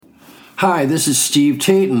Hi, this is Steve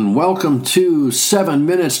Tayton. Welcome to 7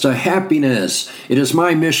 Minutes to Happiness. It is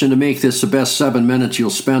my mission to make this the best 7 minutes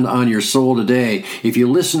you'll spend on your soul today. If you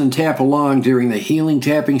listen and tap along during the healing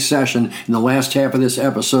tapping session in the last half of this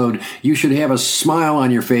episode, you should have a smile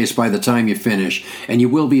on your face by the time you finish, and you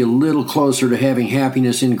will be a little closer to having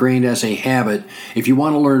happiness ingrained as a habit. If you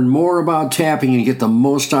want to learn more about tapping and get the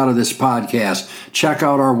most out of this podcast, check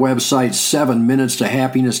out our website,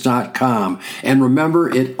 7minutstohappiness.com. And remember,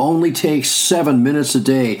 it only takes 7 minutes a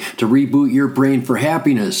day to reboot your brain for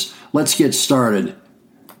happiness. Let's get started.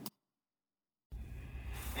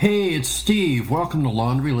 Hey, it's Steve. Welcome to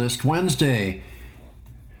Laundry List Wednesday.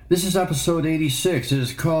 This is episode 86. It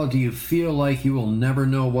is called Do You Feel Like You Will Never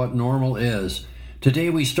Know What Normal Is? Today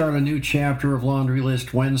we start a new chapter of Laundry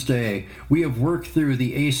List Wednesday. We have worked through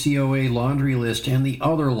the ACOA Laundry List and the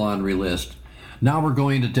other laundry list. Now we're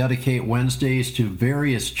going to dedicate Wednesdays to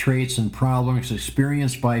various traits and problems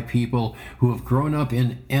experienced by people who have grown up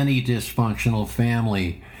in any dysfunctional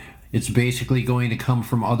family. It's basically going to come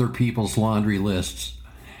from other people's laundry lists.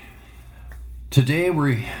 Today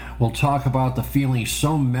we'll talk about the feeling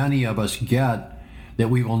so many of us get that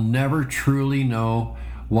we will never truly know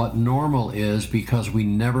what normal is because we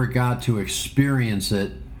never got to experience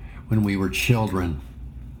it when we were children.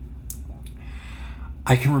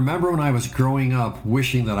 I can remember when I was growing up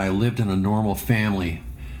wishing that I lived in a normal family.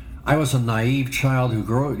 I was a naive child who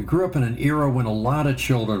grew up in an era when a lot of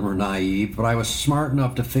children were naive, but I was smart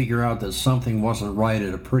enough to figure out that something wasn't right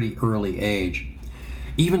at a pretty early age.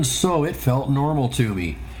 Even so, it felt normal to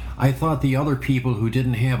me. I thought the other people who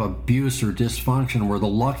didn't have abuse or dysfunction were the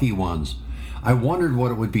lucky ones. I wondered what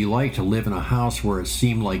it would be like to live in a house where it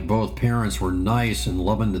seemed like both parents were nice and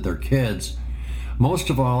loving to their kids. Most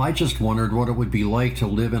of all, I just wondered what it would be like to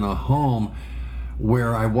live in a home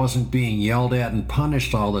where I wasn't being yelled at and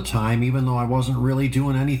punished all the time, even though I wasn't really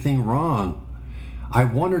doing anything wrong. I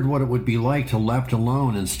wondered what it would be like to left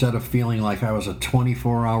alone instead of feeling like I was a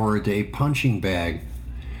 24-hour-a-day punching bag.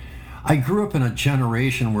 I grew up in a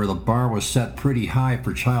generation where the bar was set pretty high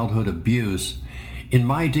for childhood abuse. In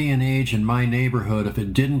my day and age, in my neighborhood, if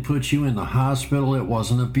it didn't put you in the hospital, it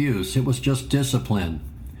wasn't abuse. It was just discipline.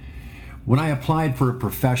 When I applied for a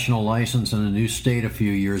professional license in a new state a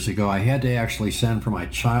few years ago, I had to actually send for my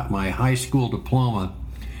high school diploma.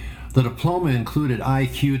 The diploma included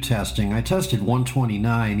IQ testing. I tested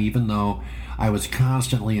 129 even though I was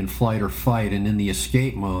constantly in flight or fight and in the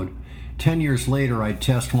escape mode. 10 years later, I'd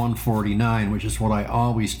test 149, which is what I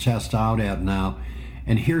always test out at now.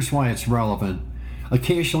 And here's why it's relevant.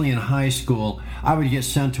 Occasionally in high school, I would get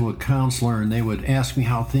sent to a counselor and they would ask me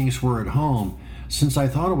how things were at home. Since I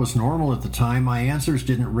thought it was normal at the time, my answers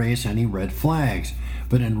didn't raise any red flags.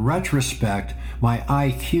 But in retrospect, my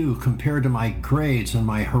IQ compared to my grades and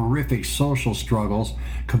my horrific social struggles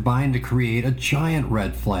combined to create a giant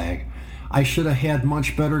red flag. I should have had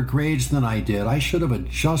much better grades than I did. I should have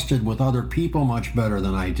adjusted with other people much better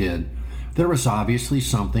than I did. There was obviously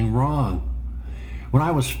something wrong. When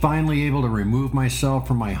I was finally able to remove myself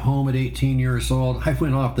from my home at 18 years old, I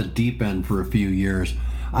went off the deep end for a few years.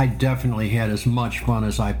 I definitely had as much fun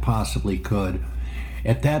as I possibly could.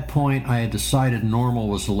 At that point, I had decided normal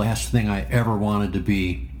was the last thing I ever wanted to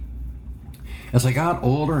be. As I got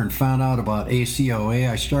older and found out about ACOA,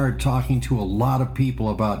 I started talking to a lot of people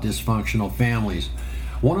about dysfunctional families.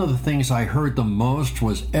 One of the things I heard the most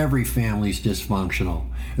was every family's dysfunctional.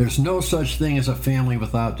 There's no such thing as a family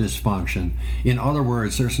without dysfunction. In other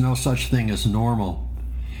words, there's no such thing as normal.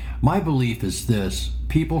 My belief is this: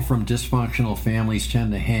 people from dysfunctional families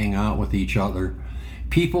tend to hang out with each other.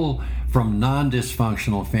 People from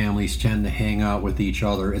non-dysfunctional families tend to hang out with each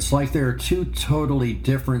other. It's like there are two totally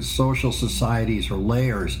different social societies or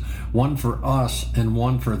layers, one for us and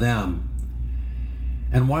one for them.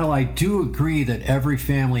 And while I do agree that every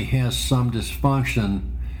family has some dysfunction,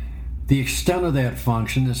 the extent of that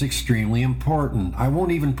function is extremely important. I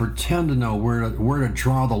won't even pretend to know where to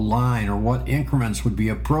draw the line or what increments would be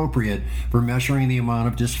appropriate for measuring the amount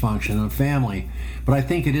of dysfunction in a family, but I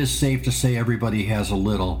think it is safe to say everybody has a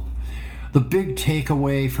little. The big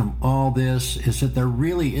takeaway from all this is that there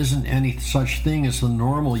really isn't any such thing as the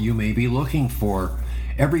normal you may be looking for.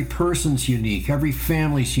 Every person's unique, every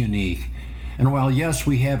family's unique. And while yes,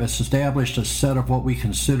 we have established a set of what we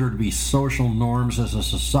consider to be social norms as a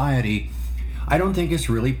society, I don't think it's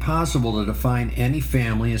really possible to define any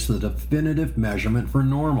family as the definitive measurement for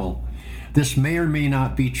normal. This may or may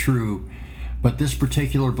not be true, But this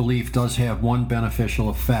particular belief does have one beneficial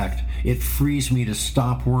effect. It frees me to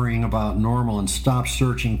stop worrying about normal and stop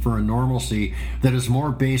searching for a normalcy that is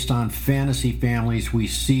more based on fantasy families we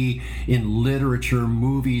see in literature,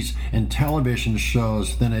 movies, and television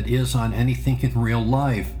shows than it is on anything in real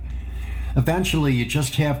life. Eventually, you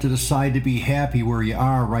just have to decide to be happy where you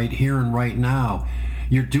are right here and right now.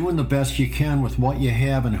 You're doing the best you can with what you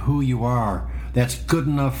have and who you are. That's good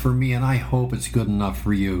enough for me, and I hope it's good enough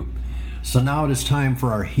for you. So now it is time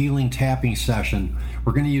for our healing tapping session.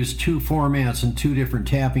 We're going to use two formats and two different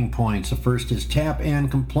tapping points. The first is tap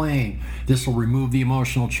and complain. This will remove the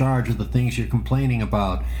emotional charge of the things you're complaining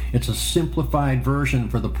about. It's a simplified version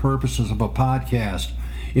for the purposes of a podcast.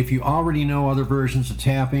 If you already know other versions of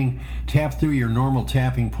tapping, tap through your normal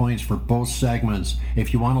tapping points for both segments.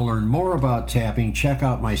 If you want to learn more about tapping, check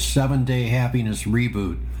out my 7-Day Happiness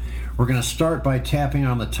Reboot. We're going to start by tapping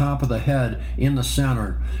on the top of the head in the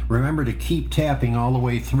center. Remember to keep tapping all the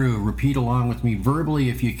way through. Repeat along with me verbally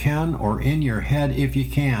if you can, or in your head if you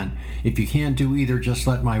can. If you can't do either, just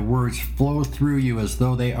let my words flow through you as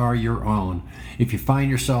though they are your own. If you find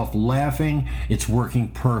yourself laughing, it's working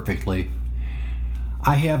perfectly.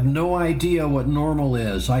 I have no idea what normal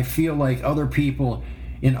is. I feel like other people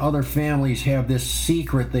in other families have this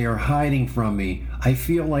secret they are hiding from me. I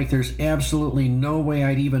feel like there's absolutely no way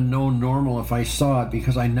I'd even know normal if I saw it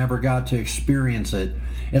because I never got to experience it.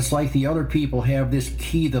 It's like the other people have this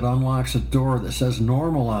key that unlocks a door that says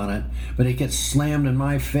normal on it, but it gets slammed in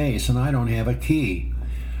my face and I don't have a key.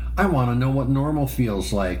 I want to know what normal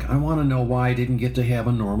feels like. I want to know why I didn't get to have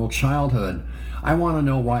a normal childhood. I want to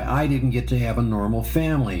know why I didn't get to have a normal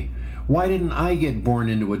family. Why didn't I get born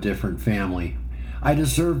into a different family? I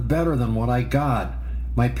deserve better than what I got.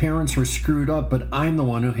 My parents were screwed up, but I'm the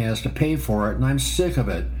one who has to pay for it, and I'm sick of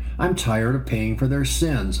it. I'm tired of paying for their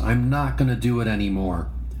sins. I'm not going to do it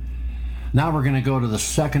anymore. Now we're going to go to the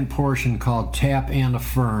second portion called Tap and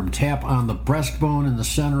Affirm. Tap on the breastbone in the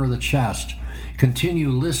center of the chest. Continue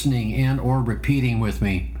listening and or repeating with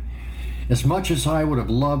me. As much as I would have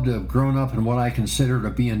loved to have grown up in what I consider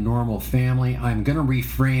to be a normal family, I'm going to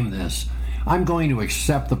reframe this. I'm going to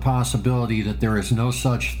accept the possibility that there is no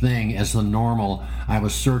such thing as the normal I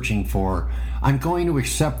was searching for. I'm going to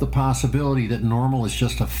accept the possibility that normal is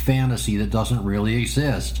just a fantasy that doesn't really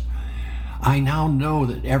exist. I now know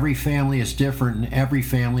that every family is different and every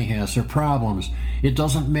family has their problems. It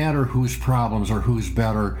doesn't matter whose problems are who's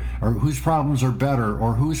better, or whose problems are better,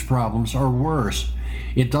 or whose problems are worse.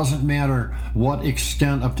 It doesn't matter what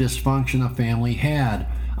extent of dysfunction a family had.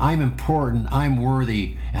 I'm important, I'm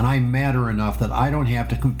worthy, and I matter enough that I don't have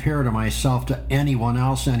to compare to myself to anyone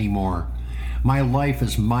else anymore. My life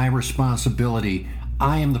is my responsibility.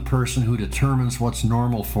 I am the person who determines what's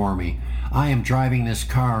normal for me. I am driving this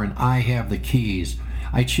car and I have the keys.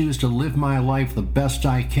 I choose to live my life the best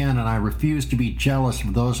I can, and I refuse to be jealous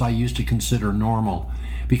of those I used to consider normal,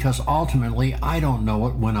 because ultimately I don't know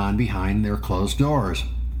what went on behind their closed doors.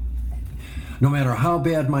 No matter how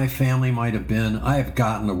bad my family might have been, I have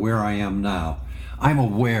gotten to where I am now. I'm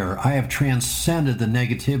aware. I have transcended the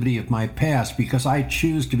negativity of my past because I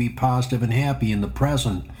choose to be positive and happy in the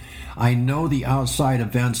present. I know the outside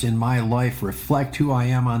events in my life reflect who I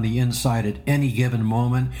am on the inside at any given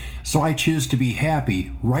moment, so I choose to be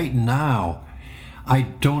happy right now. I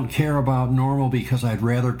don't care about normal because I'd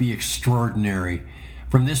rather be extraordinary.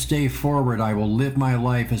 From this day forward, I will live my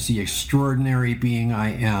life as the extraordinary being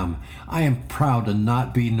I am. I am proud to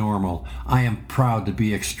not be normal. I am proud to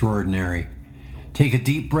be extraordinary. Take a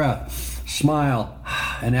deep breath, smile,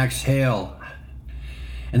 and exhale.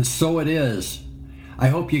 And so it is. I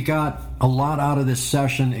hope you got a lot out of this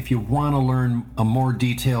session. If you want to learn a more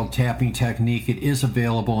detailed tapping technique, it is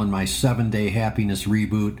available in my 7-Day Happiness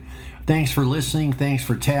Reboot. Thanks for listening, thanks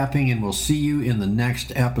for tapping, and we'll see you in the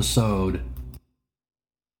next episode.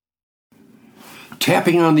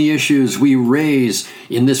 Tapping on the issues we raise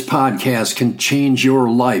in this podcast can change your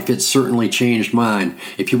life. It certainly changed mine.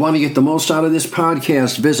 If you want to get the most out of this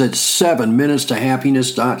podcast, visit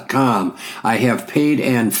 7minutetohappiness.com. I have paid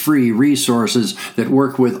and free resources that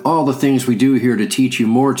work with all the things we do here to teach you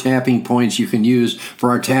more tapping points you can use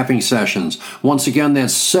for our tapping sessions. Once again,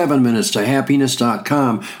 that's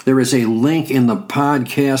 7minutetohappiness.com. There is a link in the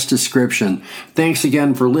podcast description. Thanks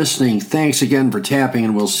again for listening. Thanks again for tapping,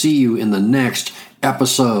 and we'll see you in the next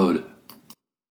episode.